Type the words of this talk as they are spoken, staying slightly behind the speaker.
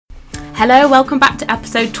Hello, welcome back to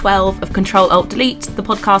episode 12 of Control-Alt-Delete, the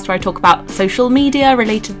podcast where I talk about social media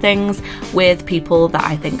related things with people that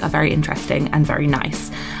I think are very interesting and very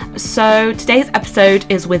nice. So today's episode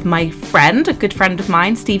is with my friend, a good friend of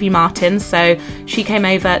mine, Stevie Martin. So she came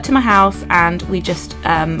over to my house and we just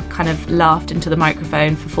kind of laughed into the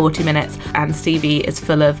microphone for 40 minutes, and Stevie is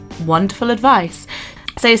full of wonderful advice.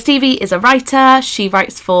 So Stevie is a writer. She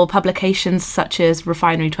writes for publications such as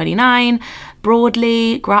Refinery 29,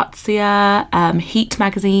 Broadly, Grazia, Heat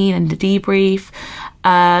magazine and The Debrief,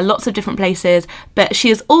 lots of different places, but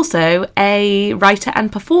she is also a writer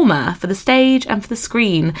and performer for the stage and for the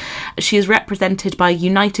screen. She is represented by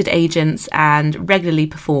United Agents and regularly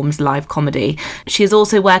performs live comedy. She is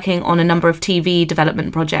also working on a number of TV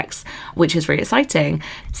development projects, which is really exciting.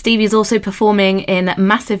 Stevie is also performing in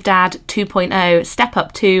Massive Dad 2.0 Step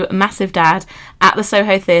Up to Massive Dad at the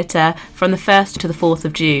Soho Theatre from the 1st to the 4th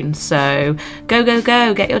of June. So go,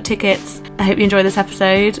 get your tickets. I hope you enjoy this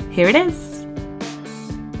episode. Here it is.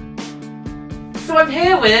 So I'm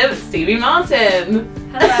here with Stevie Martin.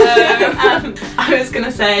 Hello. I was going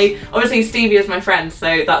to say, obviously Stevie is my friend,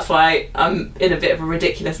 so that's why I'm in a bit of a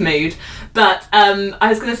ridiculous mood. But I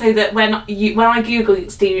was going to say that when I Google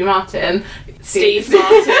Stevie Martin, Steve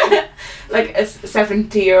Martin, like a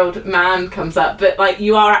 70-year-old man comes up, but like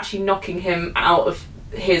you are actually knocking him out of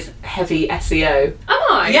his heavy SEO. Am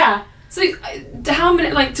I? Yeah. So how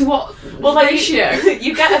many, like, to what ratio?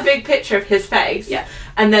 You get a big picture of his face. Yeah.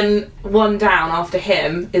 And then one down after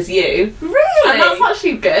him is you. Really? And that's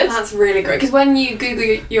actually good. That's really great, because when you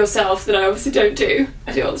Google yourself, that I obviously don't do,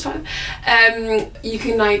 I do it all the time, you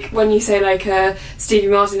can, like, when you say, like, Stevie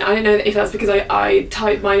Martin, I don't know if that's because I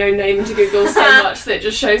type my own name into Google so much that it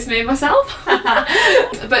just shows me myself.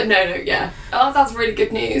 But no, yeah. Oh, that's really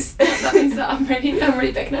good news. That means that I'm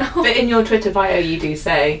really big now. But in your Twitter bio you do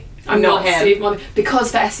say, I'm not him. Steve Martin.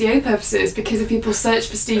 Because for SEO purposes, because if people search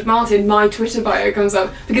for Steve Martin, my Twitter bio comes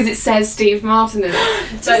up because it says Steve Martin in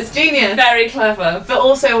it. So it's genius. Very clever. But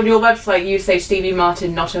also on your website you say Stevie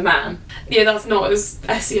Martin, not a man. Yeah, that's not as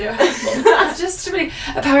SEO helpful. That's just really...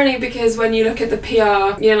 Apparently, because when you look at the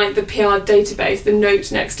PR, you know, like the PR database, the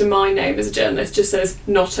note next to my name as a journalist just says,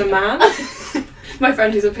 not a man. My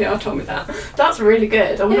friend who's a PR told me that. That's really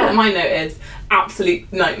good. I wonder what my note is.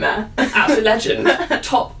 Absolute nightmare. Absolute legend.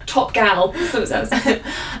 Top gal. That's what it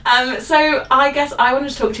says. So I guess I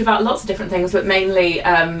wanted to talk to you about lots of different things, but mainly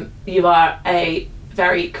you are a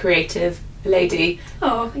very creative lady.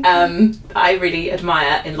 Oh, thank you. I really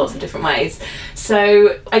admire in lots of different ways.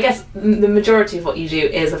 So I guess the majority of what you do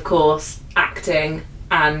is, of course, acting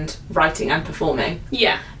and writing and performing.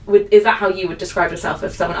 Yeah. Is that how you would describe yourself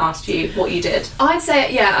if someone asked you what you did? I'd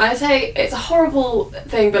say it's a horrible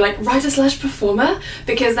thing, but like writer/performer,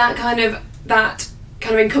 because that kind of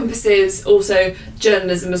encompasses also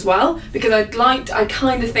journalism as well, because I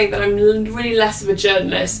kind of think that I'm really less of a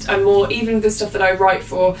journalist. I'm more, even the stuff that I write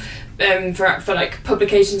for like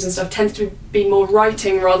publications and stuff tends to be more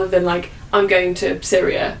writing rather than like I'm going to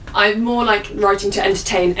Syria. I'm more like writing to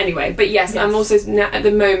entertain anyway. But yes. I'm also at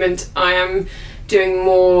the moment I am doing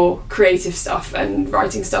more creative stuff and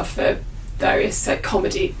writing stuff for various like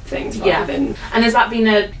comedy things rather than... And has that been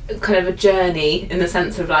a kind of a journey in the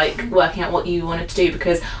sense of like working out what you wanted to do?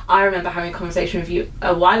 Because I remember having a conversation with you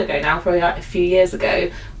a while ago now, probably like a few years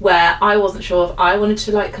ago, where I wasn't sure if I wanted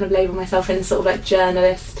to like kind of label myself in sort of like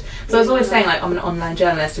journalist. So I was always saying like I'm an online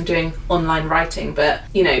journalist, I'm doing online writing, but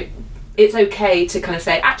you know, it's okay to kind of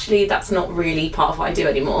say, actually, that's not really part of what I do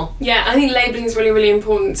anymore. Yeah, I think labelling is really, really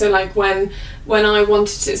important. So, like, when I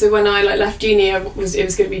wanted to... So, when I, like, left uni, it was going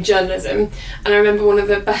to be journalism. And I remember one of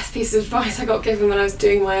the best pieces of advice I got given when I was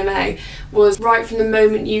doing my MA was right from the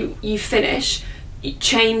moment you finish...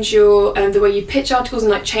 change your the way you pitch articles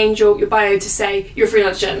and like change your bio to say you're a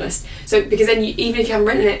freelance journalist. So because then even if you haven't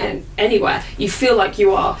written it anywhere, you feel like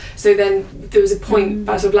you are. So then there was a point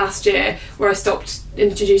about sort of last year where I stopped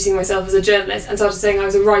introducing myself as a journalist and started saying I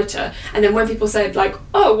was a writer. And then when people said like,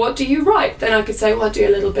 oh, what do you write? Then I could say, well, I do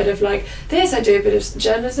a little bit of like this, I do a bit of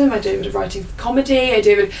journalism, I do a bit of writing comedy, I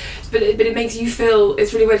do a bit, but it makes you feel,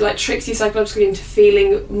 it's really weird, like tricks you psychologically into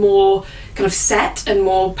feeling more kind of set and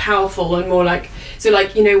more powerful and more like, so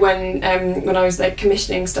like, you know, when I was like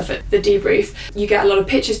commissioning stuff at The Debrief, you get a lot of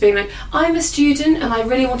pictures being like, I'm a student and I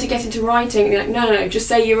really want to get into writing. And you're like, no, just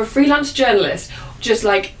say you're a freelance journalist. Just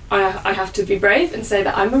like I have to be brave and say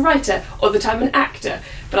that I'm a writer or that I'm an actor,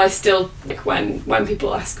 but I still, like, when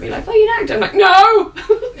people ask me, like, oh, you're an actor, I'm like, no!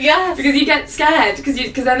 Yes. Because you get scared,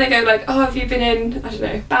 because then they go, like, oh, have you been in, I don't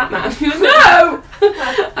know, Batman? You're like, no!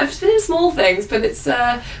 I've just been in small things, but it's,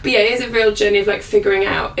 but yeah, it is a real journey of, like, figuring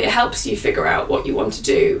out, it helps you figure out what you want to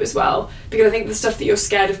do as well, because I think the stuff that you're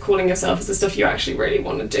scared of calling yourself is the stuff you actually really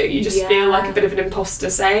want to do. You just feel like a bit of an imposter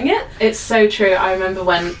saying it. It's so true. I remember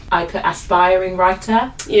when I put aspiring writer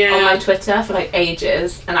on my Twitter for, like,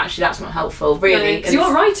 ages, and actually that's not helpful, really. Because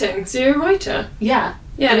you're writing, so you're a writer. Yeah.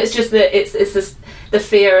 And it's just that it's this, the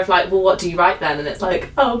fear of, like, well, what do you write then? And it's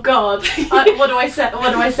like, oh God, what do I say?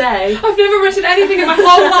 I've never written anything in my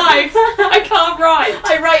whole life. I can't write.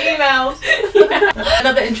 I write emails.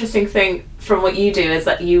 Another interesting thing from what you do is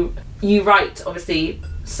that you write, obviously,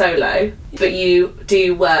 solo, but you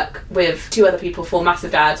do work with 2 other people for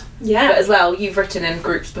Massive Dad. Yeah. But as well, you've written in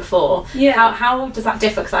groups before. Yeah. How does that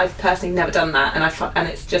differ? Because I've personally never done that, and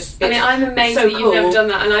it's just. I mean, I'm amazed so that you've never done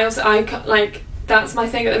that, and I that's my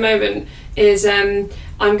thing at the moment. Is I'm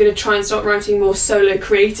going to try and start writing more solo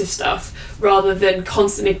creative stuff rather than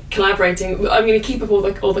constantly collaborating. I'm going to keep up all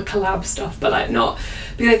the collab stuff, but, like, not,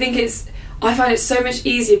 because I find it so much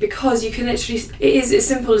easier because you can literally, it is as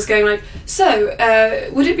simple as going, like, so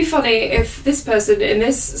would it be funny if this person in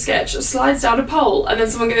this sketch slides down a pole, and then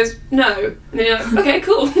someone goes no, and then you're like, okay,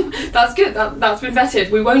 cool, that's good, that's been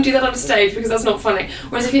vetted, we won't do that on a stage because that's not funny.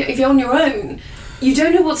 Whereas if you're on your own, you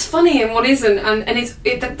don't know what's funny and what isn't,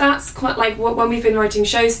 and that's quite like when we've been writing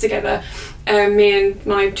shows together, me and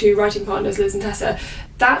my 2 writing partners, Liz and Tessa.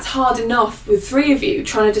 That's hard enough with 3 of you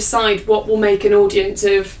trying to decide what will make an audience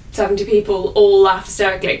of 70 people all laugh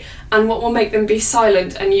hysterically and what will make them be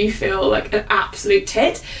silent and you feel like an absolute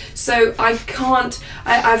tit. So I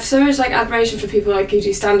have so much, like, admiration for people like who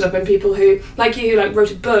do stand-up and people who, like you, who, like,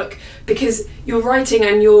 wrote a book, because you're writing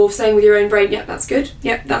and you're saying with your own brain, yep, that's good,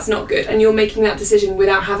 yep, that's not good, and you're making that decision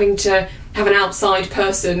without having to have an outside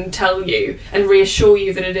person tell you and reassure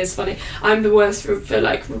you that it is funny. I'm the worst for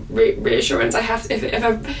like reassurance. I have to,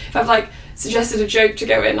 if I've like suggested a joke to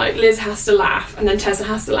go in, like, Liz has to laugh and then Tessa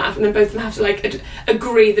has to laugh and then both of them have to, like,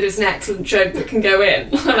 agree that it's an excellent joke that can go in.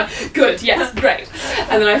 I'm like, good, yes, great.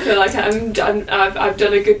 And then I feel like I've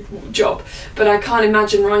done a good job. But I can't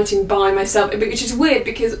imagine writing by myself, which is weird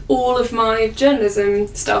because all of my journalism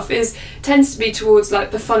stuff tends to be towards, like,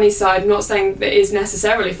 the funny side. I'm not saying that it is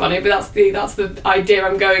necessarily funny, but that's the idea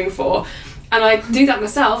I'm going for. And I do that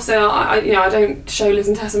myself, so I don't show Liz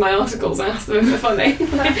and Tessa my articles and ask them if they're funny.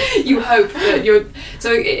 You hope that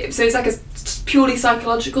so it's like a purely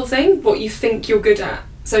psychological thing, what you think you're good at.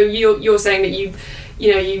 So you're saying that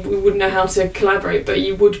you wouldn't know how to collaborate, but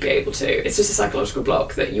you would be able to. It's just a psychological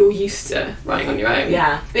block that you're used to writing on your own.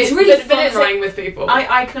 Yeah, it's really fun writing with people.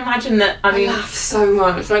 I can imagine that. I mean, I laugh so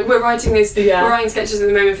much. Like, we're writing this. Yeah. We're writing sketches at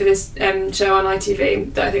the moment for this show on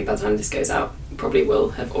ITV that I think by the time this goes out probably will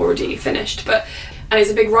have already finished, and it's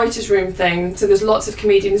a big writers' room thing, so there's lots of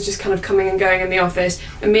comedians just kind of coming and going in the office,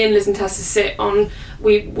 and me and Liz and Tessa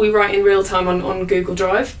we write in real time on Google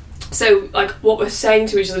Drive. So, like, what we're saying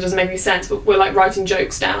to each other doesn't make any sense, but we're, like, writing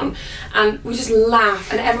jokes down, and we just laugh,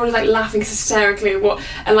 and everyone's, like, laughing hysterically at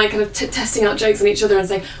and, like, kind of testing out jokes on each other and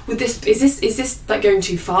saying, is this like going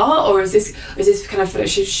too far, or is this kind of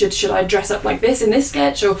should I dress up like this in this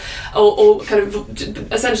sketch, or kind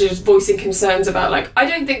of essentially just voicing concerns about, like, I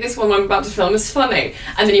don't think this one I'm about to film is funny,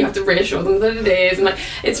 and then you have to reassure them that it is, and, like,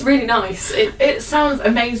 it's really nice. It sounds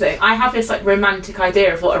amazing. I have this, like, romantic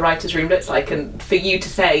idea of what a writer's room looks like, and for you to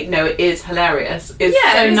say no, it is hilarious. It's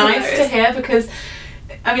so nice hilarious to hear, because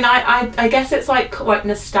I mean, I guess it's, like, quite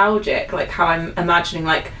nostalgic, like how I'm imagining,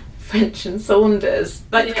 like, French and Saunders,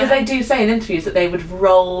 like, because they do say in interviews that they would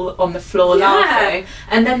roll on the floor laughing,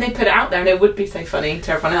 and then they put it out there and it would be so funny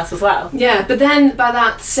to everyone else as well. Yeah, but then by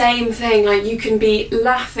that same thing, like, you can be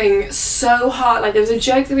laughing so hard. Like, there was a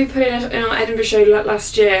joke that we put in our Edinburgh show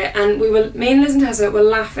last year, and me and Liz and Tessa were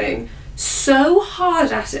laughing so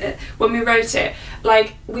hard at it when we wrote it,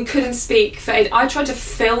 like, we couldn't speak for aid. I tried to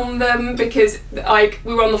film them because, like,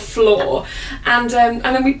 we were on the floor, and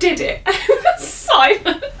then we did it.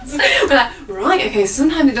 Silence. We're like, right, okay, so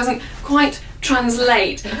sometimes it doesn't quite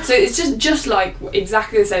translate. So it's just like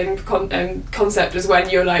exactly the same concept as when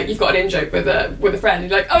you're like, you've got an in-joke with a friend,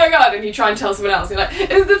 you're like, oh my god, and you try and tell someone else, and you're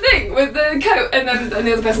like, it's the thing with the coat, and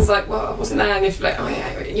the other person's like, well, I wasn't there, and you're like, oh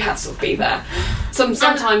yeah, you had to sort of be there.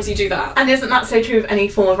 Sometimes you do that. And isn't that so true of any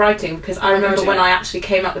form of writing? Because I remember when I actually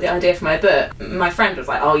came up with the idea for my book, my friend was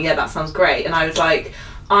like, oh yeah, that sounds great, and I was like,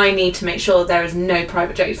 I need to make sure there is no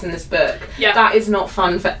private jokes in this book. Yeah. That is not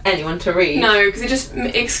fun for anyone to read. No, because it just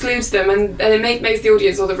excludes them, and it makes the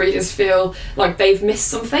audience or the readers feel like they've missed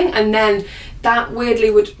something, and then that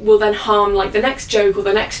weirdly will then harm like the next joke or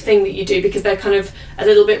the next thing that you do, because they're kind of a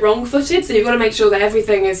little bit wrong-footed. So you've got to make sure that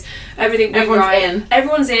everything's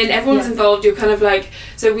everyone's involved. You're kind of like,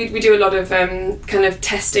 so we do a lot of kind of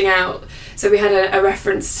testing out. So we had a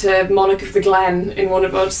reference to Monarch of the Glen in one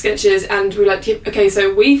of our sketches, and we were like, okay,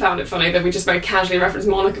 so we found it funny that we just very casually referenced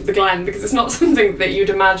Monarch of the Glen, because it's not something that you'd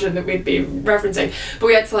imagine that we'd be referencing. But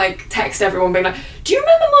we had to like text everyone being like, do you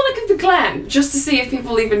remember Monarch of the Glen? Just to see if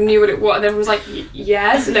people even knew what it was. And everyone was like,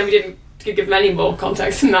 yes. And then we didn't give them any more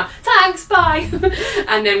context than that. Thanks, bye.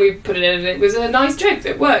 And then we put it in, and it was a nice joke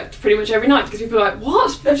that worked pretty much every night, because people were like,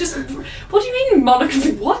 what do you mean Monarch of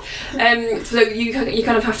the what? So you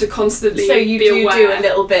kind of have to constantly be aware. Do a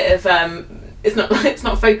little bit of it's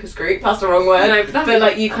not focus group, that's the wrong word, no, but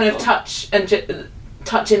like you kind of touch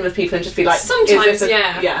in with people and just be like, sometimes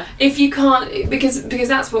if you can't, because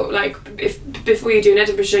that's what, like, if before you do an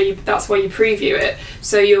Edinburgh show, that's why you preview it,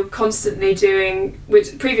 so you're constantly doing, which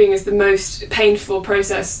previewing is the most painful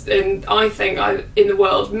process in the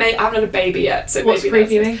world. I haven't had a baby yet, so what's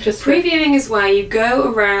maybe previewing? Previewing is where you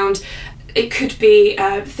go around. It could be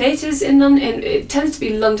theatres in London. It tends to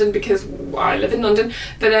be London because I live in London,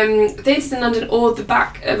 but theatres in London, or the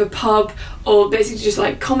back of a pub, or basically just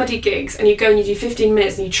like comedy gigs, and you go and you do 15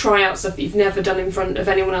 minutes and you try out stuff that you've never done in front of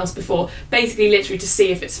anyone else before, basically literally to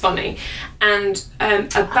see if it's funny. And on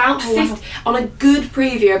a good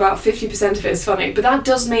preview, about 50% of it is funny, but that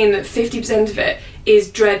does mean that 50% of it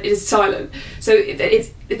is silent. So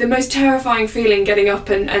it's the most terrifying feeling, getting up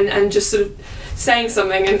and just sort of saying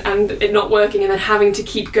something and it not working, and then having to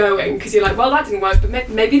keep going because you're like, well, that didn't work, but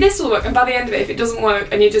maybe this will work. And by the end of it, if it doesn't work,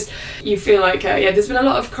 and you feel like there's been a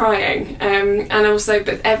lot of crying, and also,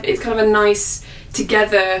 but it's kind of a nice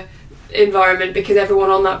together environment, because everyone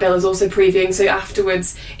on that bill is also previewing, so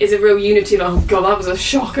afterwards is a real unity, like, oh god, that was a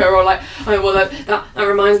shocker, or like, oh well, that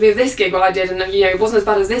reminds me of this gig I did, and it wasn't as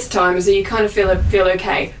bad as this time, so you kind of feel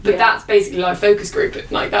okay. But that's basically like focus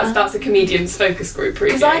group, like that's a comedian's focus group previewing.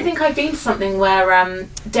 Because I think I've been to something where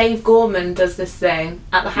Dave Gorman does this thing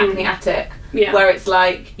at the Hackney Attic, where it's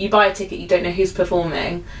like you buy a ticket, you don't know who's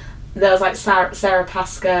performing. There was like Sarah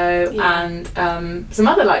Pascoe and some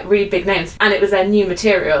other like really big names, and it was their new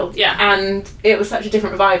material, and it was such a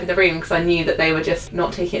different vibe in the room, because I knew that they were just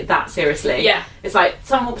not taking it that seriously. It's like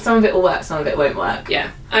some of it will work, some of it won't work.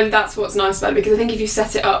 And that's what's nice about it, because I think if you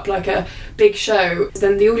set it up like a big show,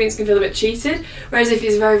 then the audience can feel a bit cheated, whereas if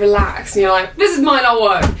it's very relaxed and you're like, this might not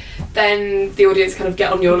work, then the audience kind of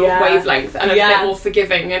get on your wavelength and a bit more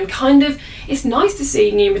forgiving, and kind of, it's nice to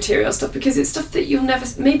see new material stuff, because it's stuff that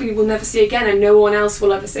we'll never see again, and no one else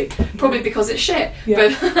will ever see, probably because it's shit.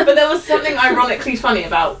 But there was something ironically funny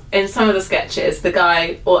about, in some of the sketches, the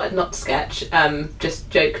guy, or not sketch, just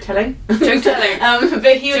joke telling, but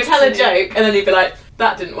he would tell a joke and then he'd be like,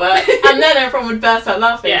 that didn't work, and then everyone would burst out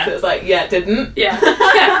laughing. So it's like, it didn't.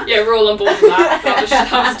 We're all on board with that.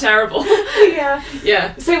 That was terrible.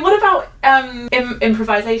 So what about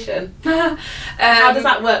improvisation? How does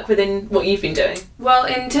that work within what you've been doing? Well,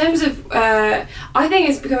 in terms of I think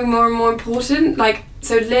it's becoming more and more important. Like,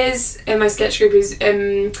 so Liz in my sketch group is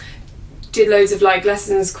did loads of like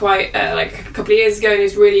lessons quite like a couple of years ago,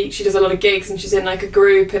 and she does a lot of gigs, and she's in like a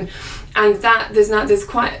group, and that there's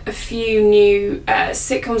quite a few new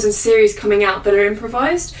sitcoms and series coming out that are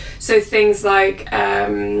improvised. So things like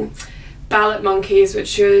Ballot Monkeys,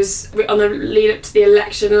 which was on the lead up to the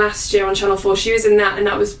election last year on Channel 4. She was in that,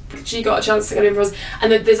 and she got a chance to kind of improvise.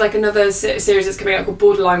 And then there's like another series that's coming out called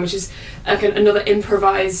Borderline, which is like another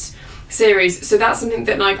improvised series. So that's something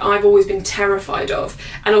that like I've always been terrified of,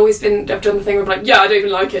 and I've done the thing where I'm like, I don't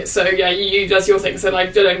even like it, so you that's your thing, so like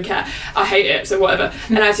I don't care, I hate it, so whatever.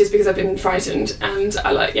 And actually it's because I've been frightened, and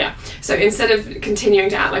I like so instead of continuing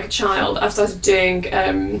to act like a child, I've started doing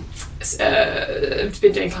I've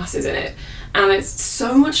been doing classes in it, and it's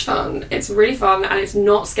so much fun. It's really fun, and it's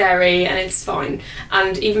not scary, and it's fine.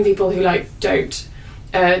 And even people who like don't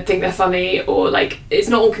think they're funny, or like, it's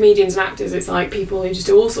not all comedians and actors, it's like people who just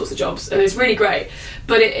do all sorts of jobs, and it's really great.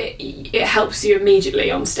 But it helps you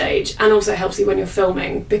immediately on stage, and also helps you when you're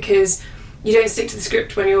filming, because you don't stick to the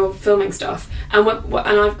script when you're filming stuff. And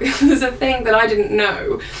there's a thing that I didn't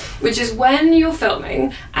know, which is when you're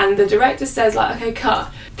filming and the director says like, okay,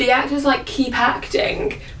 cut, the actors like keep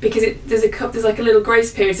acting, because there's like a little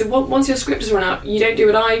grace period. So once your script has run out, you don't do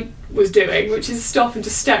what I was doing, which is stop and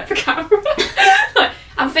just stare at the camera. Like,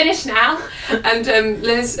 I'm finished now. And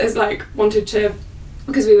Liz has like wanted to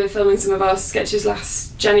because we were filming some of our sketches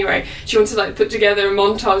last January, she wanted to like put together a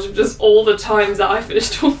montage of just all the times that I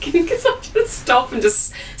finished talking, because I just stop and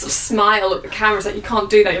just sort of smile at the camera. It's like, you can't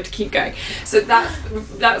do that, you have to keep going. So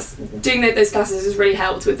that's doing those classes has really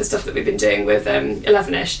helped with the stuff that we've been doing with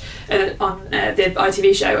 11ish on the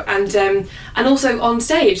ITV show, and also on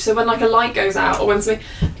stage. So when like a light goes out or when something,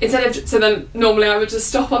 so then normally I would just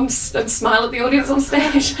stop and smile at the audience on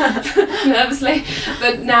stage nervously,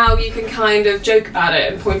 but now you can kind of joke about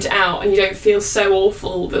it and point it out, and you don't feel so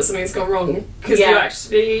awful that something's gone wrong, because you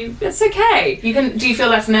actually, it's okay. Do you feel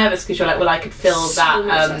less nervous because you're like, well, I could fill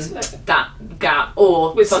that gap,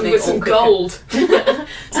 or with something some gold, some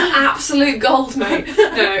absolute gold, mate.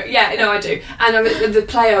 No, I do. And the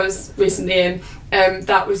play I was recently in,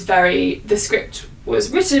 that was the script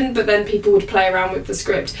was written, but then people would play around with the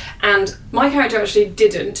script, and my character actually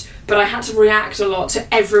didn't, but I had to react a lot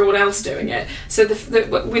to everyone else doing it. So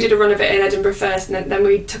we did a run of it in Edinburgh first, and then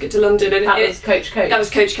we took it to London, and that was Coach. That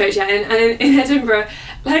was Coach, yeah. And in Edinburgh,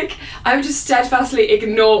 like, I would just steadfastly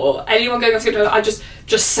ignore anyone going off script. I just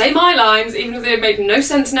say my lines, even if they made no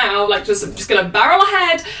sense now. Like, I'm just gonna barrel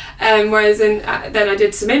ahead. Whereas then I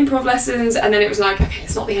did some improv lessons, and then it was like, okay,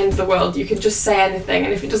 it's not the end of the world. You can just say anything,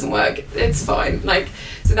 and if it doesn't work, it's fine. Like,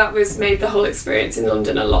 so that made the whole experience in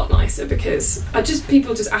London a lot nicer, because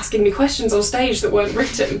people just asking me questions on stage that weren't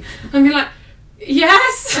written. I'd be like,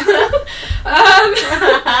 yes.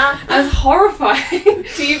 That's horrifying.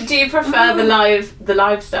 Do you prefer the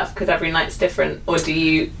live stuff because every night's different, or do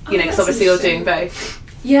you because obviously you're doing both?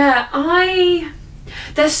 Yeah,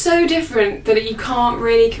 they're so different that you can't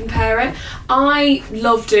really compare it. I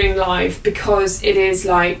love doing live because it is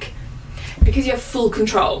like, because you have full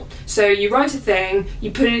control. So you write a thing,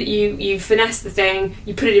 you put it, you finesse the thing,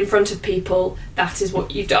 you put it in front of people. That is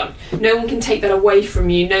what you've done. No one can take that away from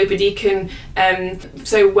you. Nobody can.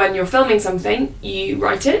 So when you're filming something, you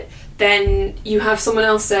write it. Then you have someone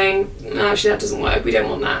else saying, actually, that doesn't work. We don't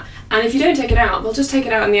want that. And if you don't take it out, they'll just take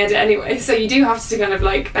it out in the edit anyway. So you do have to kind of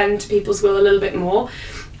like bend to people's will a little bit more.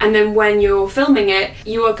 And then when you're filming it,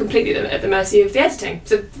 you are completely at the mercy of the editing.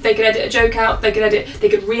 So they could edit a joke out, they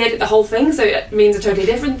could re-edit the whole thing, so it means a totally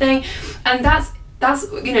different thing. And that's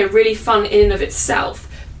really fun in and of itself,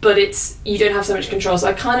 but you don't have so much control. So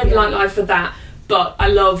I kind of like live for that, but I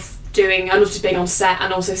love just being on set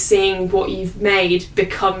and also seeing what you've made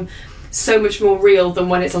become so much more real than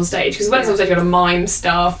when it's on stage. Because when it's on stage, you've got to mime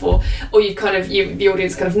stuff, or the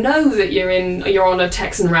audience kind of know that you're on a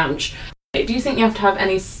Texan ranch. Do you think you have to have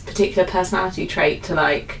any particular personality trait to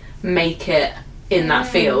like make it in that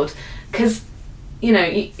field? Because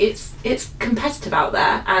it's competitive out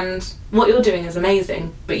there, and what you're doing is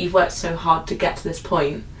amazing, but you've worked so hard to get to this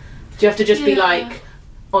point. Do you have to just be like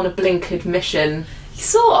on a blinkered mission?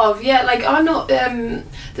 Sort of, yeah. Like, I'm not.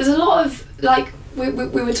 There's a lot of like. We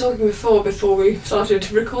were talking before we started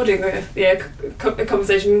recording the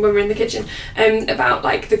conversation when we were in the kitchen, about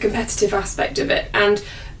like the competitive aspect of it and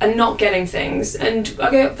not getting things. And I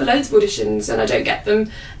go up for loads of auditions and I don't get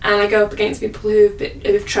them, and I go up against people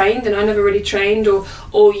who've trained and I never really trained,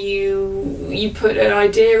 or you put an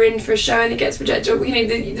idea in for a show and it gets rejected.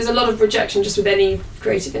 There's a lot of rejection just with any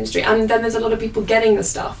creative industry, and then there's a lot of people getting the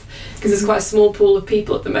stuff, because there's quite a small pool of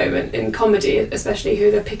people at the moment in comedy, especially, who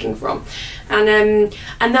they're picking from, and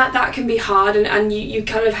that can be hard, and you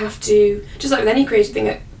kind of have to, just like with any creative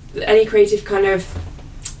thing, any creative kind of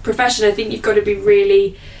profession, I think you've got to be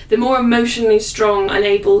really, the more emotionally strong and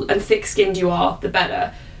able and thick-skinned you are, the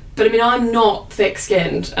better. But I mean, I'm not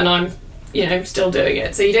thick-skinned, and I'm still doing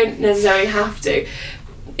it, so you don't necessarily have to.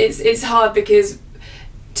 It's hard because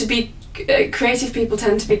to be creative people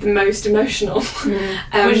tend to be the most emotional,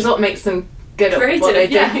 which is what makes them good creative, at what they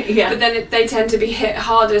do. Yeah. But then they tend to be hit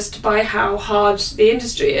hardest by how hard the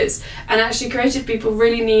industry is, and actually creative people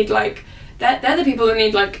really need they're the people that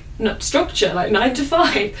need not structure, like 9 to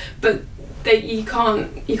 5, but you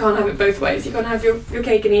can't have it both ways. You can't have your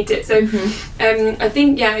cake and eat it. So I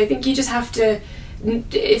think you just have to,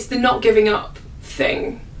 it's the not giving up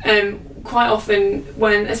thing. Quite often,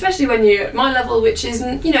 especially when you're at my level, which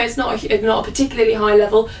isn't, it's not a particularly high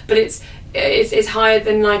level, but it's higher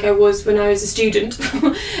than like I was when I was a student.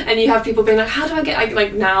 And you have people being like, how do I get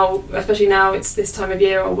like now, especially now it's this time of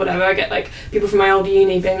year or whatever, I get like people from my old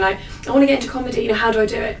uni being like, I want to get into comedy, how do I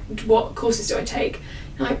do it, what courses do I take?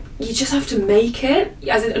 Like, you just have to make it,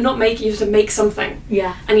 as in, not make it, you just have to make something,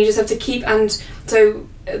 and you just have to keep. And so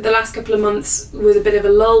the last couple of months was a bit of a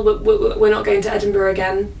lull. We're not going to Edinburgh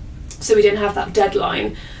again, so we didn't have that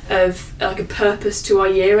deadline of like a purpose to our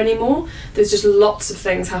year anymore. There's just lots of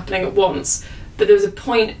things happening at once. But there was a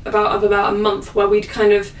point about a month where we'd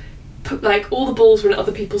kind of like all the balls were in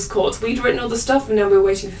other people's courts. We'd written all the stuff and now we were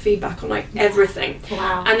waiting for feedback on like everything.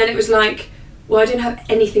 Wow. And then it was like, well, I didn't have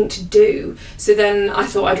anything to do, so then I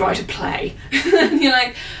thought I'd write a play. And you're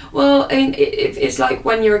like, well, I mean, it's like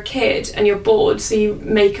when you're a kid and you're bored, so you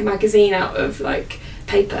make a magazine out of like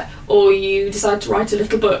paper, or you decide to write a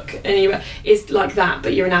little book, and it's like that,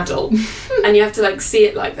 but you're an adult. And you have to like see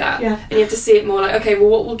it like that. Yeah. And you have to see it more like, okay, well,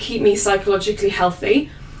 what will keep me psychologically healthy?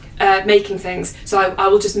 Making things, so I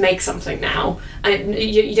will just make something now, and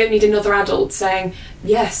you don't need another adult saying,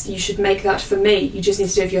 yes, you should make that for me. You just need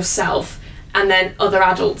to do it for yourself, and then other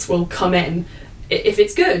adults will come in if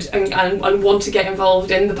it's good and want to get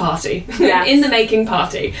involved in the party. Yes. In the making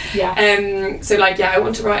party. Yeah. So like, yeah, I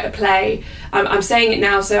want to write a play. I'm saying it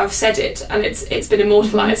now, so I've said it, and it's been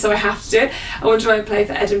immortalised, so I have to do it. I want to write a play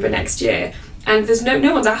for Edinburgh next year. And there's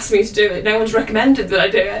no one's asked me to do it. No one's recommended that I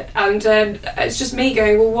do it, and it's just me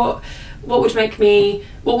going, well, what would make me,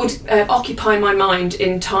 what would occupy my mind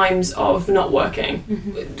in times of not working,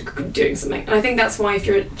 doing something. And I think that's why if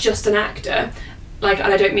you're just an actor, like,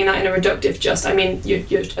 and I don't mean that in a reductive just, I mean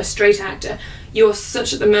you're a straight actor, you're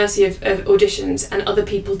such at the mercy of auditions and other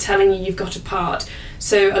people telling you you've got a part.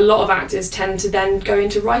 So a lot of actors tend to then go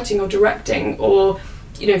into writing or directing or,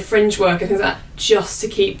 you know, fringe work and things like that, just to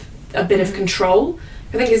keep a bit of control.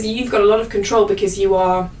 I think is you've got a lot of control because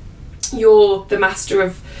you're the master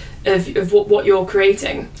of what you're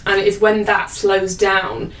creating, and it's when that slows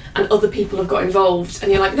down and other people have got involved and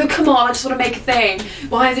you're like, no, come on, I just want to make a thing,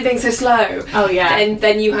 why is it being so slow? Oh yeah. And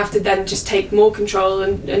then you have to then just take more control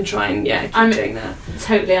and try and keep doing that.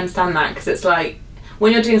 Totally understand that, because it's like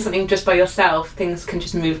when you're doing something just by yourself, things can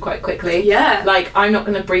just move quite quickly. Yeah. Like, I'm not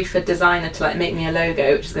going to brief a designer to like make me a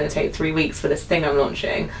logo, which is going to take 3 weeks for this thing I'm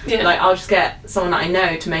launching. Yeah. Like, I'll just get someone that I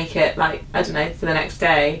know to make it, like, I don't know, for the next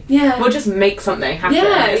day. Yeah. We'll just make something happen.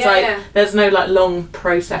 Yeah, it's yeah, like, yeah. There's no like long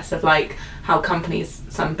process of like how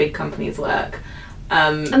some big companies work.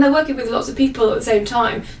 And they're working with lots of people at the same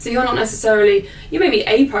time, so you're not necessarily, you may be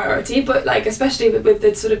a priority, but like especially with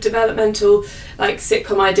the sort of developmental like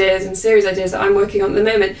sitcom ideas and series ideas that I'm working on at the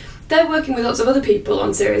moment, they're working with lots of other people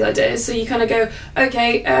on series ideas, so you kind of go,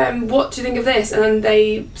 okay, what do you think of this? And then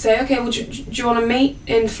they say, okay, well, do you want to meet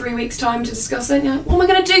in 3 weeks' time to discuss it? And you're like, what am I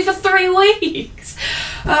going to do for 3 weeks?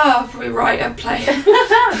 I'll probably write a play.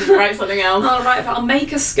 Just write something else. I'll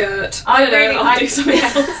make a skirt. I'll do something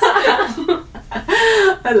else.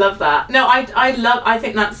 I love that. No, I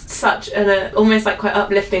think that's such an almost like quite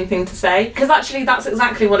uplifting thing to say, because actually that's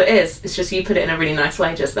exactly what it is. It's just you put it in a really nice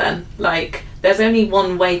way just then. Like, there's only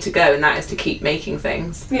one way to go, and that is to keep making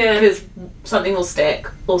things. Yeah. Because something will stick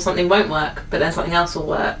or something won't work, but then something else will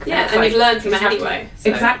work. Yeah, and like, you've learned from it anyway.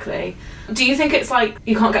 So. Exactly. Do you think it's like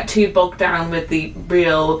you can't get too bogged down with the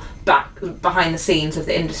real behind the scenes of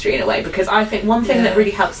the industry in a way? Because I think one thing that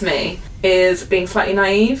really helps me is being slightly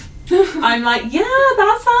naive. I'm like, yeah,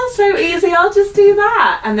 that sounds so easy, I'll just do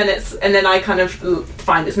that, and then I kind of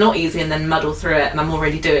find it's not easy and then muddle through it, and I'm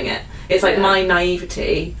already doing it. It's like my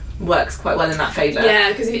naivety works quite well in that favour.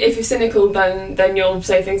 Yeah, because if you're cynical, then you'll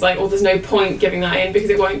say things like, "Oh, there's no point giving that in because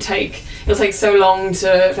it'll take so long for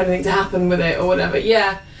anything to happen with it or whatever."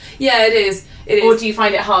 Yeah, it is. Or do you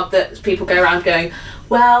find it hard that people go around going,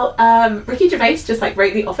 well, Ricky Gervais just like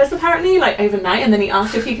wrote The Office apparently like overnight, and then he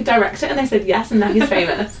asked if he could direct it, and they said yes, and now he's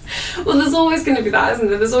famous. Well, there's always going to be that, isn't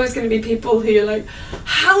there? There's always going to be people who are like,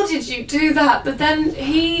 how did you do that? But then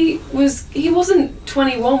he wasn't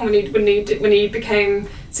 21 when he became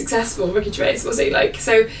successful. Ricky Gervais, was he? Like,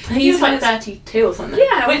 so he was like 32 or something.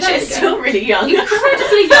 Yeah, which is still really young.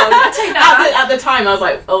 Incredibly young. I take that. At the time, I was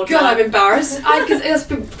like, oh God, I'm embarrassed. Because that's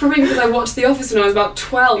probably because I watched The Office when I was about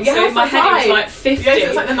 12. Yeah, so in my head it was like 50. Yeah,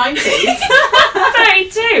 it's like the 90s.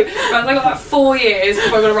 32. Right, I've got like 4 years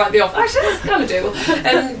before I'm going to write The Office. Actually, that's kind of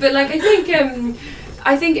doable. But like,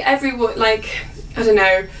 I think everyone, like, I don't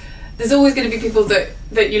know. There's always going to be people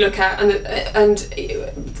that you look at and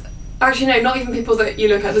actually no, not even people that you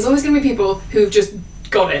look at. There's always going to be people who've just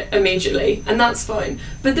got it immediately, and that's fine.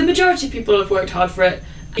 But the majority of people have worked hard for it.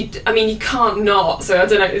 I mean, you can't not. So I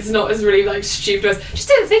don't know. It's not as really like stupid. Just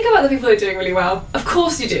don't think about the people who are doing really well. Of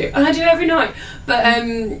course you do, and I do every night. But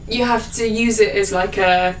you have to use it as like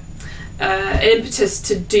an impetus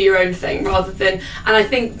to do your own thing rather than. And I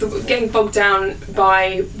think getting bogged down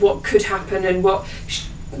by what could happen and what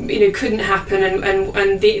couldn't happen,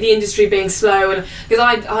 and the industry being slow, and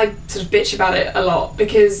because I sort of bitch about it a lot,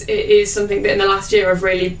 because it is something that in the last year I've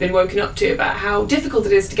really been woken up to, about how difficult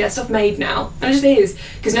it is to get stuff made now, and it just is,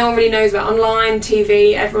 because no one really knows about online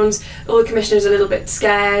TV. All the commissioners are a little bit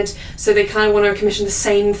scared, so they kind of want to commission the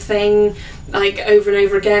same thing like over and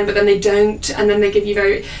over again, but then they don't, and then they give you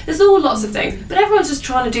there's all lots of things, but everyone's just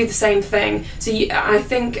trying to do the same thing. So I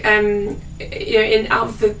think out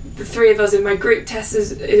of the three of us in my group, Tessa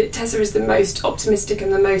is the most optimistic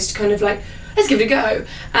and the most kind of like, let's give it a go,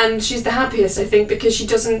 and she's the happiest, I think, because she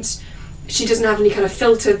doesn't have any kind of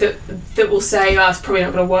filter that will say, oh, it's probably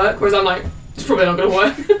not going to work, whereas I'm like, it's probably not going to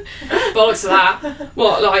work. Bollocks to that.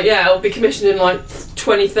 What, like, yeah, I'll be commissioned in like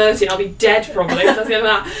 2030 and I'll be dead probably. That's the end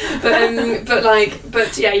of that.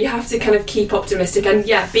 But yeah, you have to kind of keep optimistic, and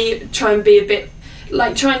yeah, try and be a bit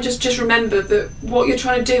like, try and just remember that what you're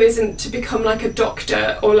trying to do isn't to become like a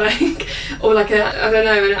doctor or like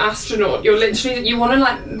an astronaut. You're literally, you want to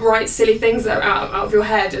like write silly things that are out of your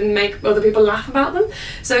head and make other people laugh about them.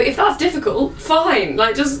 So if that's difficult, fine,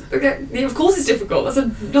 like just of course it's difficult,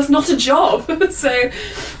 that's not a job. So,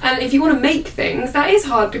 and if you want to make things, that is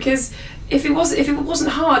hard, because if it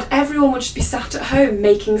wasn't hard, everyone would just be sat at home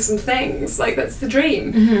making some things. Like, that's the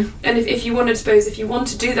dream. Mm-hmm. And if you want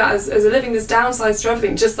to do that as a living, there's downsides to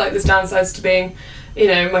everything, just like there's downsides to being,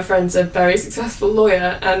 my friend's a very successful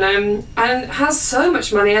lawyer and has so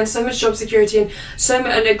much money and so much job security and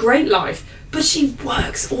and a great life, but she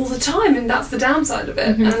works all the time, and that's the downside of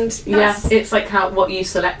it. Mm-hmm. And it's like what you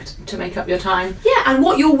select to make up your time. Yeah, and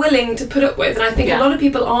what you're willing to put up with. And I think a lot of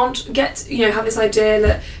people have this idea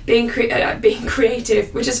that being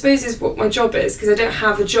creative, which I suppose is what my job is, because I don't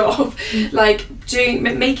have a job, like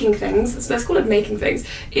making things, let's call it making things,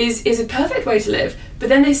 is a perfect way to live. But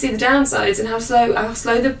then they see the downsides and how slow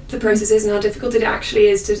the process is, and how difficult it actually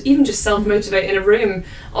is to even just self-motivate in a room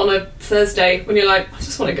on a Thursday when you're like, I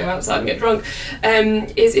just want to go outside and get drunk,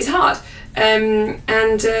 is hard. Even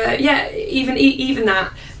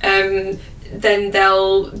that, then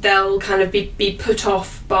they'll kind of be put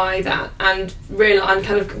off by that and realize and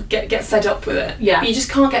kind of get fed up with it. Yeah. But you just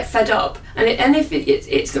can't get fed up, and if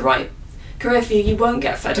it's the right career for you, you won't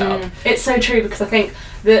get fed up. It's so true, because I think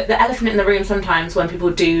the elephant in the room sometimes when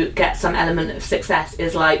people do get some element of success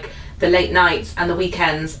is like the late nights and the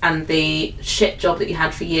weekends and the shit job that you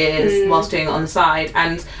had for years whilst doing it on the side.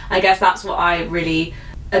 And I guess that's what I really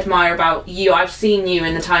admire about you. I've seen you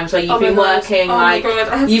in the times where you've been working. Oh my god,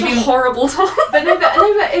 I had such a horrible time. But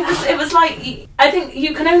it was like, I think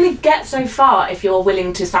you can only get so far if you're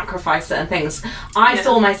willing to sacrifice certain things. I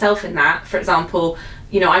saw myself in that. For example,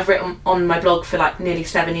 I've written on my blog for like nearly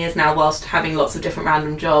 7 years now, whilst having lots of different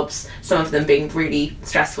random jobs, some of them being really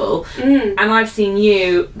stressful. And I've seen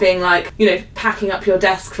you being like, packing up your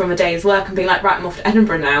desk from a day's work and being like, right, I'm off to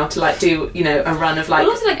Edinburgh now to like do, a run of like...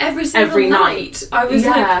 But also like every night. I was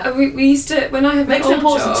like, we used to, when I had my It's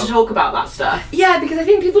important to talk about that stuff. Yeah, because I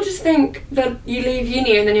think people just think that you leave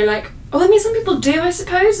uni and then you're like, oh, I mean, some people do, I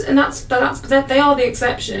suppose, and they are the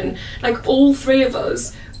exception. Like, all three of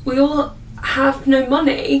us, we all have no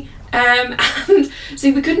money, and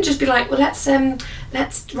so we couldn't just be like, well, let's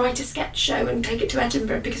write a sketch show and take it to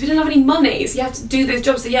Edinburgh, because we didn't have any money, so you have to do those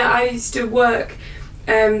jobs. So yeah, I used to work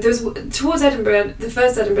there was towards Edinburgh, the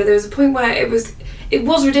first Edinburgh, there was a point where it was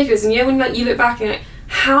ridiculous, and when like you look back and you're like,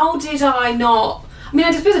 how did I not, I mean,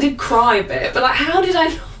 I suppose I did cry a bit, but like, how did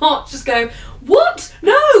I not just go, what,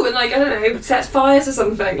 no, and like, I don't know, set fires or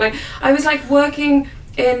something. Like, I was like working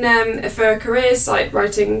for a careers site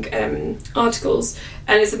writing articles,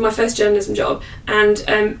 and it's my first journalism job, and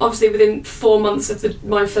obviously within 4 months of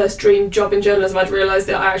my first dream job in journalism, I'd realised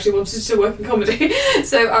that I actually wanted to work in comedy.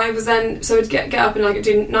 So I was I'd get up and like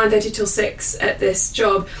do 9:30 till 6 at this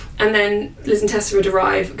job, and then Liz and Tessa would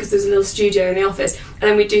arrive because there's a little studio in the office, and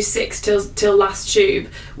then we'd do 6 till last tube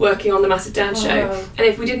working on the Massive Dan show. And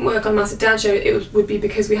if we didn't work on Massive Dan show, it would be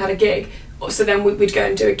because we had a gig, so then we'd go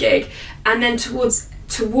and do a gig, and then towards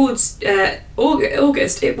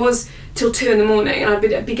August it was till 2 a.m, and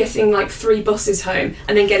I'd be getting like 3 buses home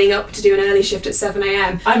and then getting up to do an early shift at 7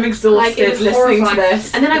 a.m. I'm exhausted, like, it was listening to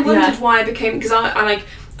this, and then I wondered why I became, because I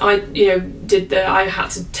had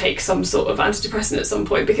to take some sort of antidepressant at some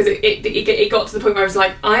point, because it got to the point where I was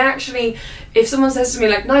like, I actually, if someone says to me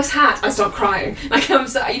like, nice hat, I start crying. Like, I'm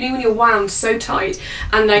so, when you're wound so tight,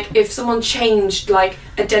 and like if someone changed like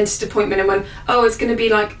a dentist appointment and went, oh, it's going to be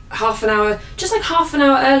like half an hour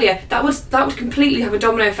earlier, that would completely have a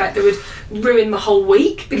domino effect that would ruin my whole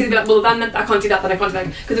week, because it'd be like, well, then I can't do that, then I can't do that,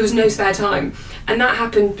 because there was no spare time. And that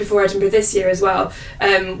happened before Edinburgh this year as well,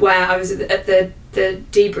 where I was at the the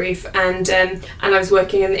debrief, and I was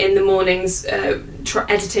working in the mornings,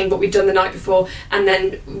 editing what we'd done the night before, and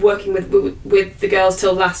then working with the girls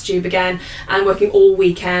till last tube again, and working all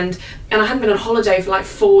weekend. And I hadn't been on holiday for like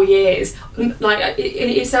 4 years. Like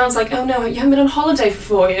it sounds like, oh no, you haven't been on holiday for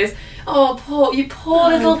 4 years. Oh, poor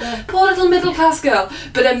little middle class girl.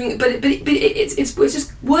 But it's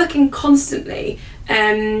just working constantly.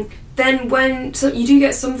 Then so you do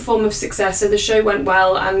get some form of success. So the show went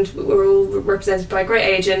well, and we're all represented by a great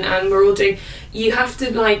agent, and we're all doing. You have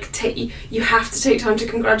to take time to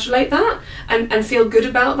congratulate that and feel good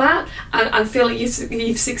about that, and feel like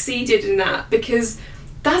you've succeeded in that, because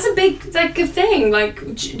that's a big thing.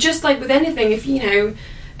 Like just like with anything, if you know.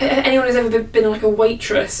 Anyone who's ever been like a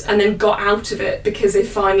waitress and then got out of it because they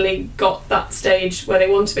finally got that stage where they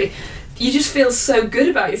want to be, you just feel so good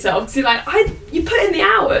about yourself because you're like, you put in the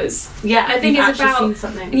hours. Yeah, I think it's about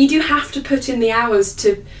something, and you do have to put in the hours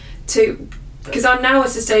to because I'm now at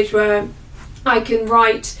a stage where I can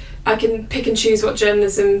pick and choose what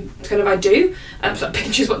journalism kind of I do. Pick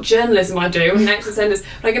and choose what journalism I do, and next sentence.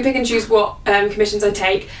 But I can pick and choose what commissions I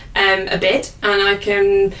take a bit, and I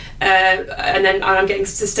can, and then I'm getting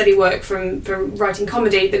steady work from writing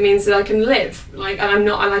comedy. That means that I can live, and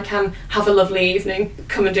I can have a lovely evening,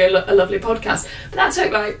 come and do a lovely podcast. But that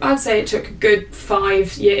took I'd say it took a good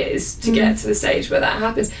 5 years to get to the stage where that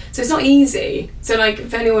happens. So it's not easy. So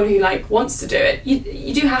for anyone who wants to do it,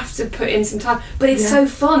 you do have to put in some time. But it's so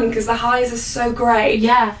fun because the highs are so great.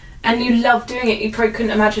 Yeah. And you love doing it. You probably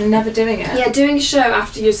couldn't imagine never doing it. Yeah, doing a show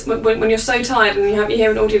after when you're so tired and you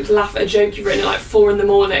hear an audience laugh at a joke you've written at 4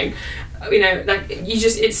 a.m.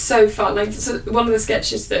 It's so fun. So one of the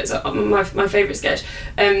sketches that's my favourite sketch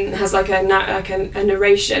has a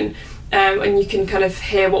narration. And you can kind of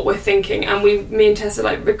hear what we're thinking, and me and Tessa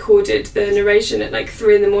recorded the narration at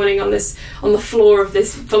 3 a.m. on the floor of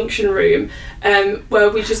this function room,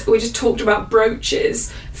 where we just talked about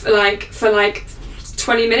brooches for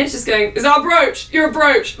 20 minutes, just going, is that a brooch? You're a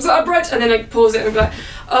brooch. Is that a brooch? And then I pause it and be like,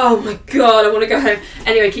 oh my god, I want to go home.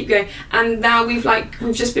 Anyway, keep going. And now we've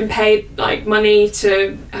just been paid money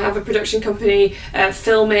to have a production company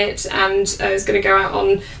film it, and it's going to go out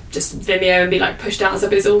on just Vimeo and be pushed out and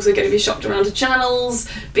stuff, but it's also going to be shopped around to channels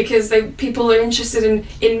because people are interested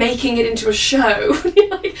in making it into a show.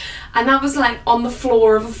 And that was on the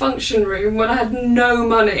floor of a function room when I had no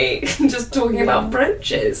money, just talking about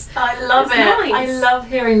brooches. I love it. Nice. I love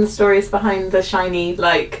hearing the stories behind the shiny,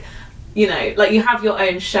 you have your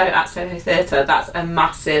own show at Soho Theatre. That's a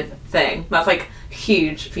massive thing. That's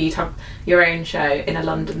huge for you to have your own show in a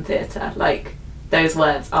London theatre. Those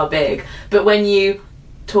words are big. But when you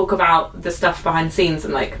talk about the stuff behind the scenes,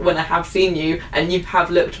 and when I have seen you and you have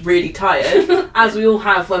looked really tired, as we all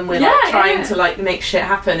have when we're trying to make shit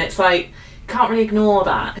happen, it's can't really ignore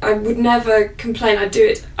that. I would never complain. I would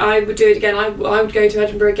do it again. I would go to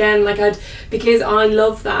Edinburgh again, because I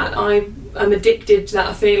love that. I'm addicted to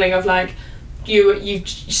that feeling of you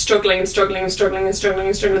struggling and struggling and struggling and struggling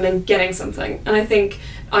and struggling, and then getting something. And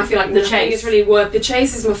I feel like the chase is really worth. The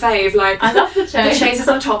chase is my fave. I love the chase. The chase is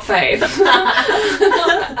my top fave.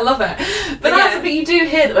 I love it. But you do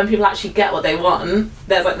hear that when people actually get what they want,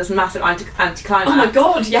 there's this massive anti-climax. Oh my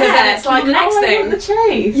god, yeah. Then it's the next thing. The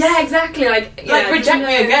chase. Yeah, exactly. Reject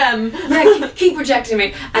me again. Yeah, keep rejecting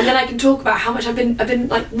me, and then I can talk about how much I've been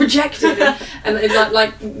rejected, and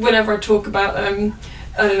it's whenever I talk about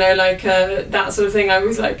I don't know, that sort of thing, I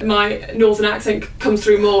always my northern accent comes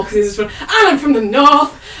through more because it's just I'm from the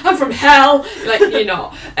north, I'm from hell, you're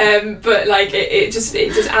not, but it just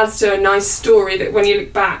adds to a nice story that when you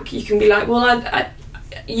look back you can be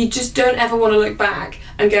you just don't ever want to look back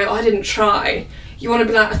and go, I didn't try. You want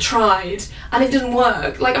to be I tried and it didn't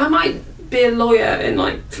work. I might be a lawyer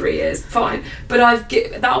in 3 years, fine, but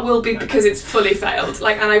that will be because it's fully failed,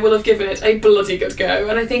 and I will have given it a bloody good go.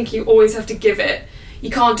 And I think you always have to give it. You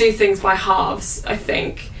can't do things by halves, I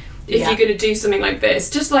think, if you're going to do something like this.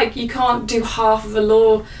 Just you can't do half of a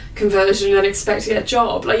law conversion and expect to get a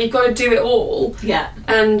job. You've got to do it all. Yeah.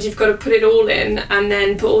 And you've got to put it all in and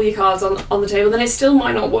then put all your cards on the table. Then it still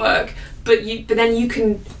might not work, but then you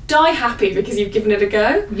can die happy because you've given it a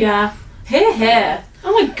go. Yeah. Here.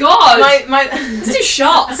 Oh my god! Let's do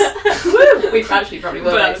shots! We actually probably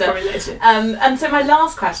will later. And so my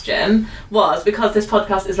last question was, because this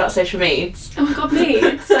podcast is about social meds. Oh my god,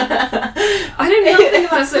 meds! I don't know anything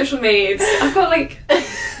about social meds. I've got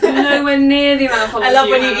nowhere near the amount of followers. I love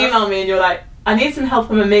when you email me and you're like, I need some help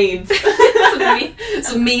on my meds.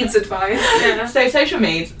 some meds advice. Yeah. So social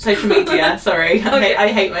media. Sorry, okay. I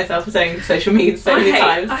hate myself for saying social meds so many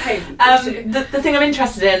times. I hate the thing I'm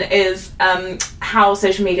interested in is how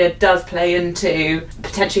social media does play into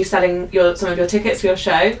potentially selling some of your tickets for your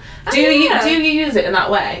show. Do you use it in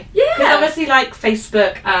that way? Yeah. Because obviously, like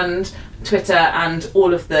Facebook and Twitter and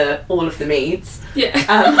all of the meads. Yeah.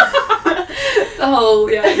 The whole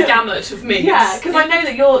gamut of meads. Yeah, because I know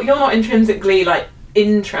that you're not intrinsically like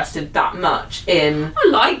interested that much in.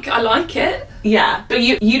 I like it. Yeah, but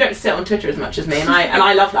you don't sit on Twitter as much as me, and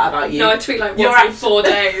I love that about you. No, I tweet like once every 4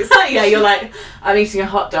 days. Yeah, you're like, I'm eating a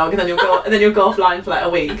hot dog, and then you'll go offline for like a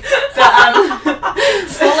week. But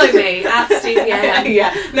follow me at Stevie AM.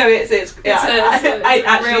 Yeah, no, it's I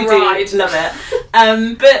actually real ride. do love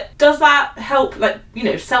it. But does that help, like, you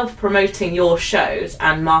know, self-promoting your shows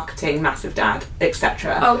and marketing Massive Dad,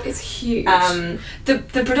 etc.? Oh, it's huge.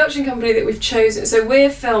 The production company that we've chosen, so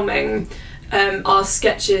we're filming our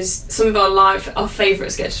sketches, some of our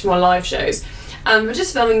favourite sketches from our live shows, and we're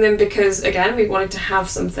just filming them because, again, we wanted to have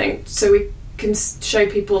something so we can show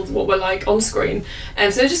people what we're like on screen,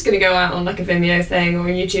 and so they're just going to go out on like a Vimeo thing or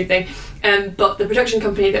a YouTube thing, but the production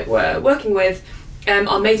company that we're working with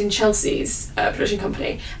are Made in Chelsea's production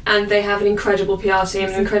company, and they have an incredible PR team,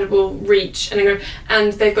 an incredible reach,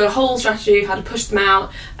 and they've got a whole strategy of how to push them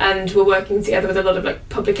out, and we're working together with a lot of like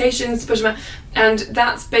publications to push them out, and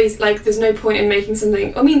that's like there's no point in making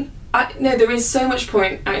something, I mean, no, there is so much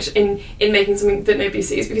point actually in making something that nobody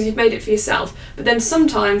sees because you've made it for yourself, but then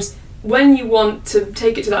sometimes when you want to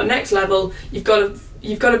take it to that next level, you've got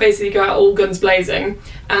to basically go out all guns blazing,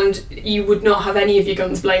 and you would not have any of your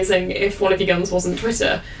guns blazing if one of your guns wasn't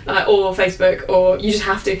Twitter or Facebook, or you just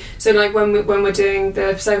have to. So like when we're doing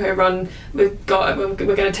the Soho run, we're going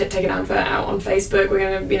to take an advert out on Facebook. We're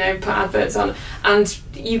going to put adverts on, and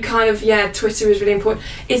you kind of Twitter is really important.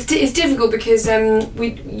 It's difficult because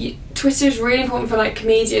Twitter is really important for like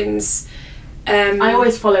comedians. I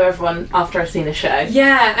always follow everyone after I've seen a show.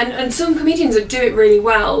 Yeah, and some comedians that do it really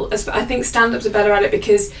well. I think stand-ups are better at it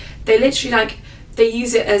because they literally they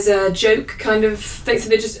use it as a joke kind of thing. So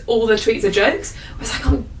they just all their tweets are jokes. Whereas I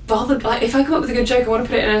can't bother. Like if I come up with a good joke, I want to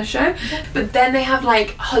put it in a show. Okay. But then they have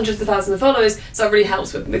like hundreds of thousands of followers, so that really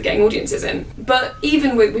helps with getting audiences in. But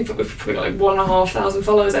even we've probably got like 1,500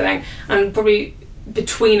 followers, I think, and probably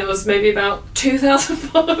between us maybe about 2,000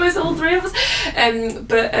 followers, all three of us,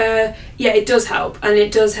 but it does help, and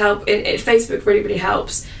it does help. Facebook really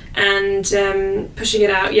helps, and pushing it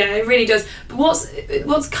out, it really does. But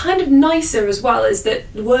what's kind of nicer as well is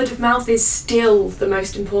that word of mouth is still the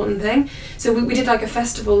most important thing. So we did like a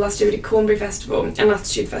festival last year. We did Cornbury Festival and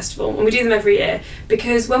Latitude Festival, and we do them every year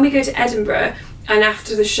because when we go to Edinburgh, and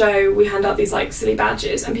after the show we hand out these like silly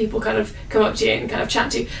badges and people kind of come up to you and kind of chat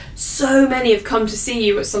to you. So many have come to see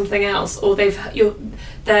you at something else, or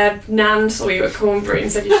their nan saw you at Cornbury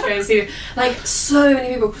and said you should go and see them. Like so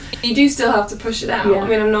many people. You do still have to push it out. I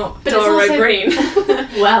mean, I'm not Dora O'Brien.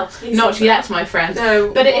 Well, not yet, my friend.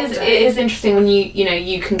 No, but it is interesting when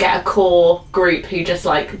you can get a core group who just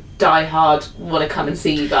like die hard want to come and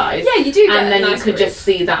see you guys. Yeah, you do get and then nice you could group. just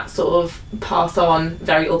see that sort of pass on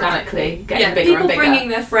very organically, getting bigger people and bigger. bringing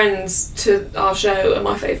their friends to our show are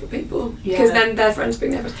my favourite people because then their friends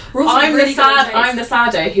bring their friends. I'm the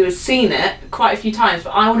saddo who has seen it quite a few times,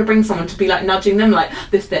 but I want to bring someone to be like nudging them, like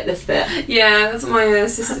this bit. Yeah, that's what my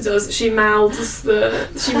sister does. She mouths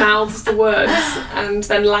the words and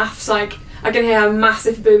then laughs. Like I can hear a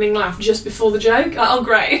massive booming laugh just before the joke. Like, oh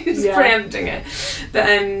great, it's preempting it. But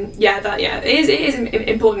it is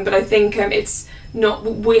important. But I think it's not.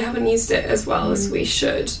 We haven't used it as well as we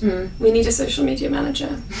should. We need a social media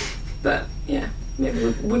manager. But maybe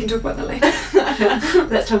we can talk about that later.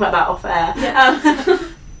 Let's talk about that off air.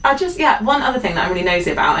 Yeah. One other thing that I'm really nosy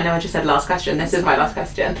about, I know I just said last question, this is my last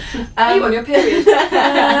question. Are you on your period? No.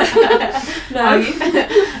 Are you?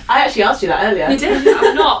 I actually asked you that earlier. You did?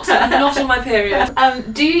 I'm not on my period.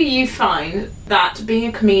 Do you find that being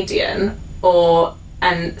a comedian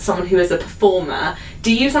and someone who is a performer,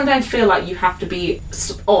 do you sometimes feel like you have to be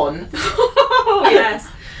on? Yes.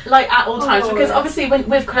 Like at all times? Because obviously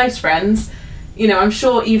with close friends, I'm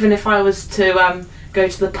sure even if I was to go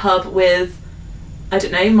to the pub with, I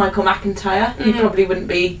don't know, Michael McIntyre, he probably wouldn't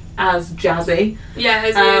be as jazzy. Yeah,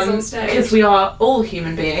 as he is on stage. Because we are all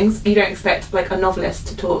human beings. You don't expect like a novelist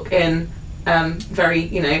to talk in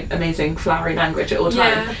very, amazing flowery language at all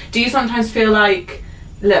times. Yeah. Do you sometimes feel like,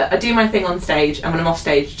 look, I do my thing on stage, and when I'm off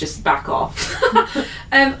stage, just back off?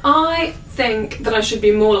 I think that I should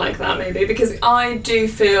be more like that maybe, because I do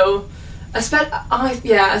feel...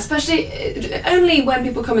 especially only when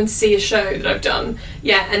people come and see a show that I've done,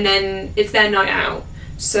 and then it's their night out.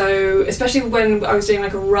 So especially when I was doing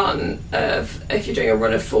like a run of, if you're doing a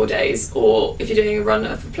run of 4 days, or if you're doing a run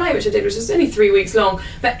of a play, which I did, which was only 3 weeks long,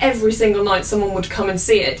 but every single night someone would come and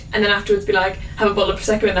see it, and then afterwards be like, have a bottle of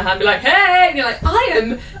Prosecco in their hand, be like, hey, and you're like, I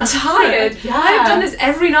am tired. Yeah. I have done this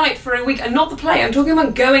every night for a week, and not the play, I'm talking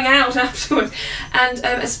about going out afterwards. And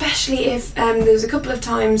especially if there's a couple of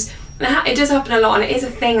times, and it does happen a lot, and it is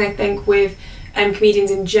a thing I think with comedians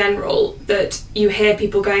in general, that you hear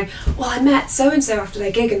people going, well, I met so-and-so after their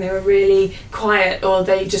gig and they were really quiet, or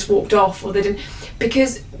they just walked off, or they didn't.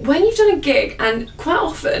 Because when you've done a gig, and quite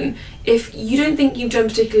often if you don't think you've done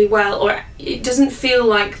particularly well, or it doesn't feel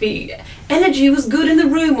like the energy was good in the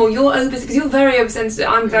room, or you're because you're very oversensitive,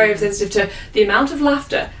 I'm very oversensitive to the amount of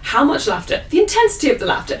laughter, how much laughter, the intensity of the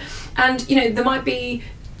laughter. And there might be,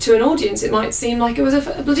 to an audience it might seem like it was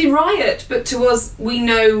a bloody riot, but to us we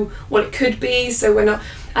know what it could be, so we're not.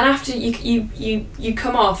 And after you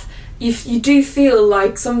come off, you do feel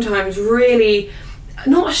like sometimes really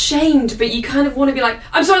not ashamed, but you kind of want to be like,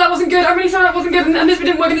 I'm sorry that wasn't good, I'm really sorry that wasn't good, and this bit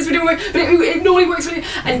didn't work, and this bit didn't work, but it normally works for you.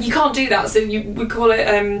 And you can't do that, so we call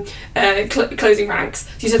it closing ranks.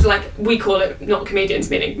 So you just have to, like, we call it, not comedians,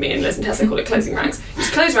 meaning me and Liz and Tessa call it closing ranks. You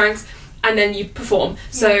just close ranks and then you perform.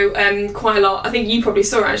 So quite a lot, I think you probably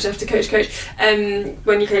saw it actually after Coach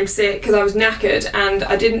when you came to see it, because I was knackered and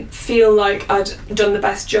I didn't feel like I'd done the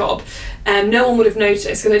best job. No one would have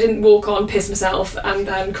noticed, because I didn't walk on, piss myself and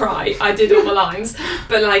then cry. I did all the lines,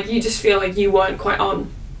 but like you just feel like you weren't quite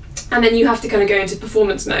on. And then you have to kind of go into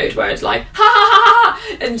performance mode where it's like, ha ha ha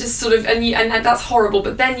ha, and just sort of, and that's horrible,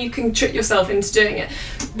 but then you can trick yourself into doing it.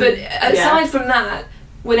 But aside from that,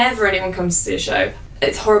 whenever anyone comes to see a show,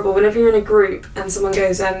 it's horrible. Whenever you're in a group and someone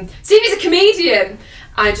goes, Stevie's a comedian,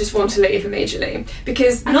 I just want to leave immediately,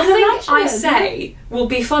 because nothing I say will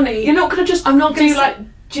be funny. You're not going to just I'm not do like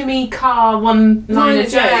Jimmy Carr one-liner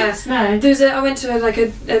jokes. No. I went to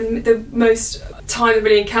the most time that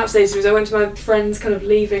really encapsulated was I went to my friend's kind of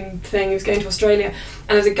leaving thing. He was going to Australia, and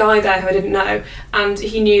there was a guy there who I didn't know, and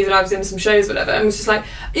he knew that I was in some shows, whatever, and was just like,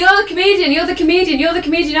 you're the comedian, aren't you? You're the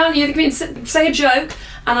comedian, say a joke.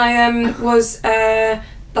 And I was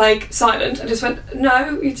like silent. I just went,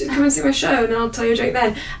 no, you just come and see my show and I'll tell you a joke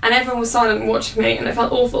then. And everyone was silent and watching me, and it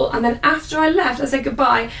felt awful. And then after I left, I said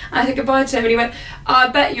goodbye, and I said goodbye to him, and he went, I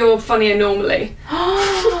bet you're funnier normally.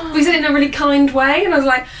 We said it in a really kind way, and I was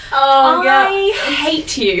like, I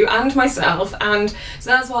hate you and myself. And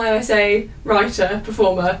so that's why I say writer,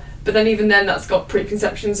 performer. But then even then that's got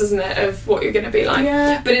preconceptions, doesn't it, of what you're going to be like.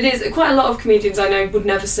 Yeah. But it is, quite a lot of comedians I know would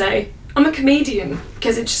never say, I'm a comedian,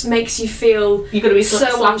 because it just makes you feel you've got to be so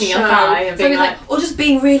slapping your thigh and being or just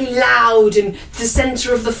being really loud and the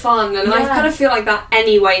centre of the fun. And I kind of feel like that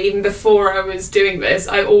anyway. Even before I was doing this,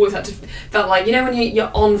 I always had to felt like, when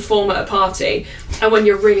you're on form at a party, and when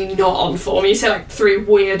you're really not on form, you say like 3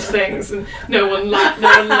 weird things, and no one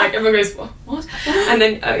everyone goes, what? And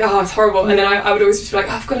then it's horrible. And then I would always just be like,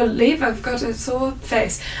 I've got to leave, I've got a sore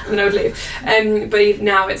face, and then I would leave. But even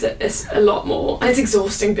now it's a lot more, and it's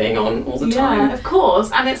exhausting being on all the time. Yeah, of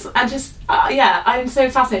course. And I'm so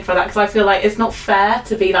fascinated by that, because I feel like it's not fair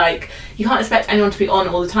to be like, you can't expect anyone to be on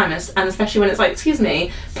all the time, and especially when it's like, excuse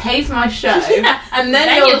me, pay for my show, and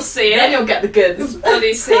then you'll see it, then you'll get the goods. You'll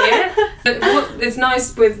bloody see it. It's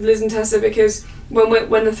nice with Liz and Tessa, because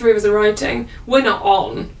when the 3 of us are writing, we're not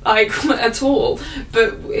on at all,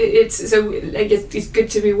 but it's good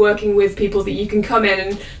to be working with people that you can come in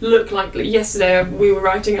and look like yesterday we were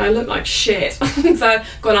writing and I looked like shit. So I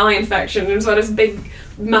got an eye infection, and so I had this big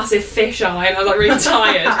massive fish eye, and I was like really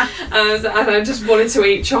tired, and I just wanted to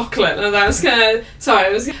eat chocolate, and I was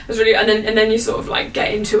really, and then you sort of like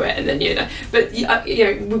get into it, and then but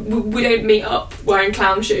we don't meet up wearing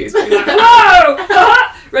clown shoes, like,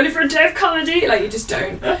 whoa, ready for a day of comedy, like you just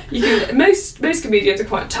don't. You can, most comedians are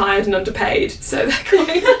quite tired and underpaid, so they're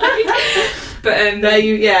quite but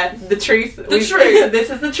the truth. This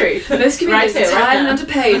is the truth. Most comedians are tired and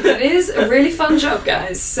underpaid, but it is a really fun job,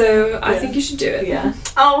 guys, so I think you should do it. Yeah.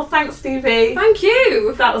 Oh, thanks, Stevie. Thank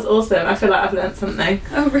you. That was awesome. I feel like I've learnt something.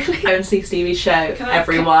 Oh, really? Go and see Stevie's show,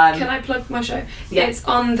 everyone. Can I plug my show? Yeah. It's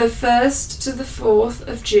on the 1st to the 4th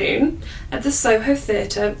of June at the Soho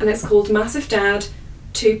Theatre, and it's called Massive Dad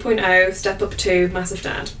 2.0 Step Up 2 Massive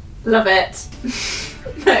Dad. Love it.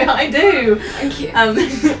 No, I do. Thank you.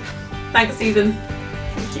 Thanks, Stephen.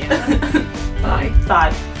 Thank you. Bye.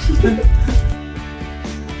 Bye.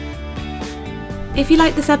 If you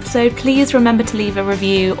like this episode, please remember to leave a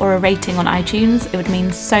review or a rating on iTunes. It would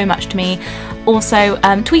mean so much to me. Also,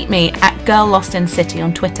 tweet me at girllostinCity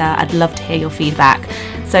on Twitter. I'd love to hear your feedback.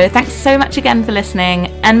 So thanks so much again for listening,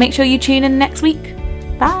 and make sure you tune in next week.